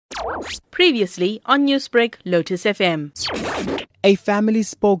Previously on Newsbreak, Lotus FM. A family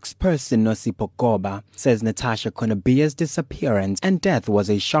spokesperson, Goba, says Natasha Conabeer's disappearance and death was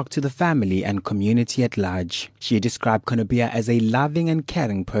a shock to the family and community at large. She described Conabeer as a loving and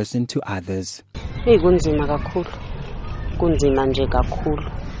caring person to others.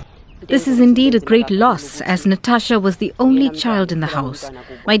 This is indeed a great loss, as Natasha was the only child in the house.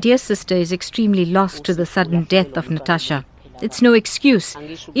 My dear sister is extremely lost to the sudden death of Natasha. It's no excuse,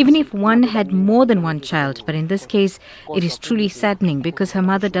 even if one had more than one child, but in this case, it is truly saddening because her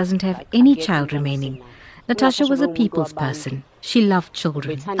mother doesn't have any child remaining. Natasha was a people's person. She loved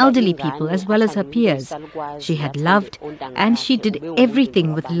children, elderly people, as well as her peers. She had loved, and she did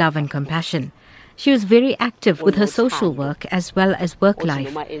everything with love and compassion. She was very active with her social work as well as work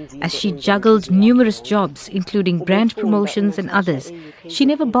life, as she juggled numerous jobs, including brand promotions and others. She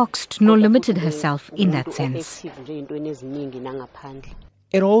never boxed nor limited herself in that sense.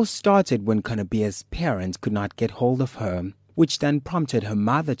 It all started when Conabeer's parents could not get hold of her, which then prompted her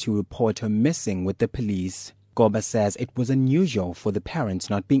mother to report her missing with the police. Goba says it was unusual for the parents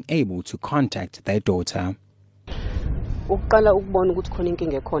not being able to contact their daughter.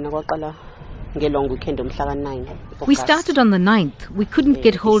 We started on the 9th. We couldn't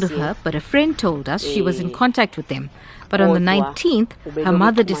get hold of her, but a friend told us she was in contact with them. But on the 19th, her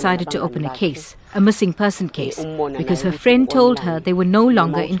mother decided to open a case, a missing person case, because her friend told her they were no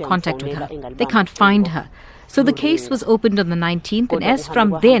longer in contact with her. They can't find her. So the case was opened on the 19th, and as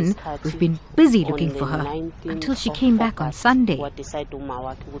from then, we've been busy looking for her until she came back on Sunday.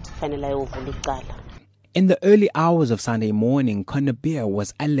 In the early hours of Sunday morning, Conabeer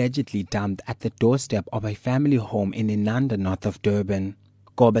was allegedly dumped at the doorstep of a family home in Inanda, north of Durban.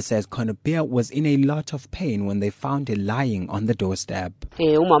 Goba says Conabeer was in a lot of pain when they found her lying on the doorstep.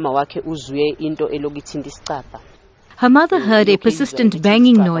 Her mother heard a persistent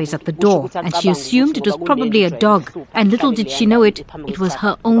banging noise at the door, and she assumed it was probably a dog, and little did she know it was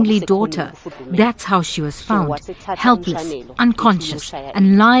her only daughter. That's how she was found, helpless, unconscious,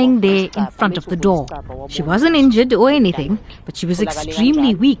 and lying there in front of the door. She wasn't injured or anything, but she was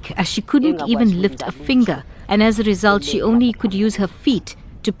extremely weak, as she couldn't even lift a finger, and as a result she only could use her feet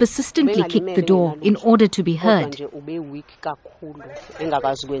to persistently kick the door in order to be heard.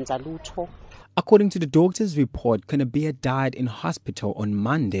 According to the doctor's report, Conabeer died in hospital on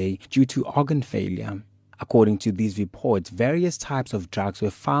Monday due to organ failure. According to these reports, various types of drugs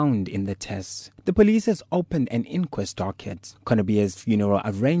were found in the tests. The police has opened an inquest docket. Conabeer's funeral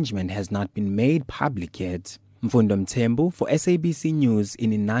arrangement has not been made public yet. Mfundo Mthembu for SABC News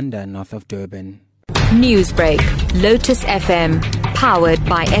in Inanda, north of Durban. Newsbreak, Lotus FM, powered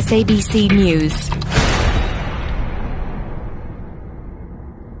by SABC News.